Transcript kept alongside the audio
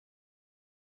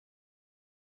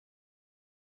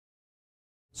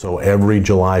So every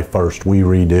July 1st, we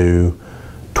redo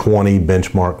 20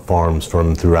 benchmark farms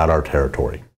from throughout our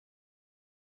territory.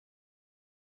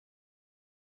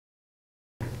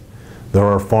 There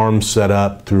are farms set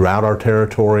up throughout our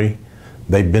territory.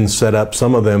 They've been set up,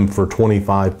 some of them for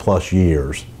 25 plus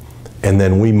years. And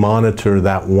then we monitor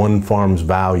that one farm's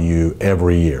value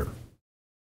every year.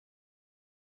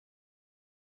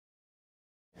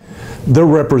 They're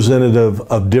representative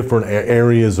of different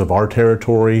areas of our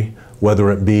territory,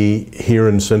 whether it be here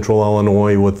in central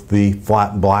Illinois with the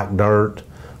flat black dirt,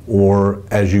 or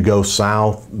as you go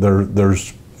south,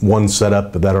 there's one set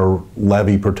up that are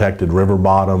levee protected river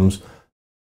bottoms.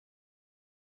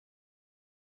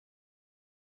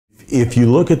 If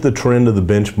you look at the trend of the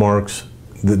benchmarks,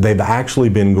 they've actually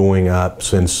been going up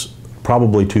since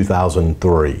probably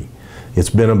 2003.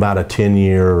 It's been about a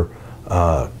 10-year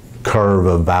curve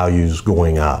of values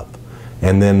going up.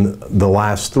 And then the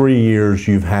last 3 years,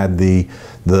 you've had the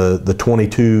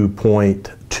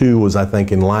 22.2 was, I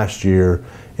think, in last year,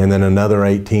 and then another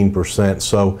 18%.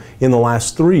 So in the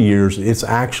last 3 years, it's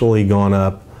actually gone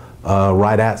up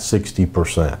right at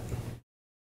 60%.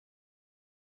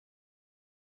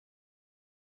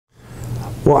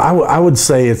 Well, I would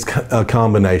say it's a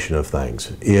combination of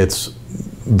things. It's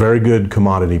very good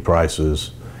commodity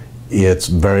prices. It's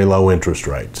very low interest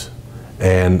rates.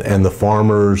 And the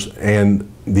farmers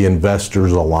and the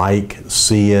investors alike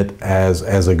see it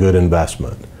as a good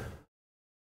investment.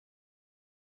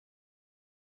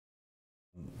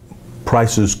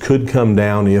 Prices could come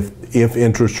down if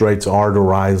interest rates are to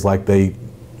rise like they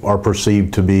are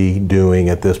perceived to be doing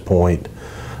at this point.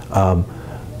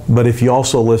 But if you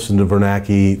also listen to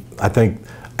Bernanke, I think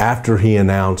after he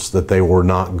announced that they were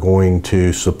not going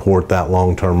to support that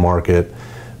long-term market,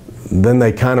 then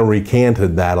they kind of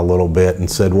recanted that a little bit and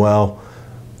said, well,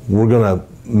 we're going to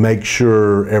make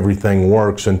sure everything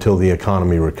works until the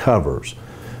economy recovers.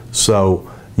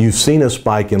 So you've seen a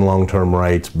spike in long-term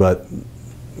rates, but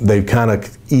they've kind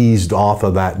of eased off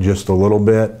of that just a little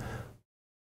bit.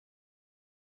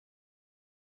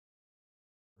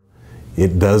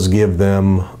 It does give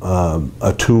them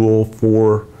a tool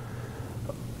for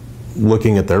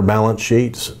looking at their balance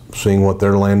sheets, seeing what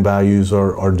their land values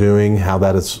are doing, how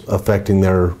that is affecting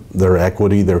their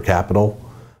equity, their capital.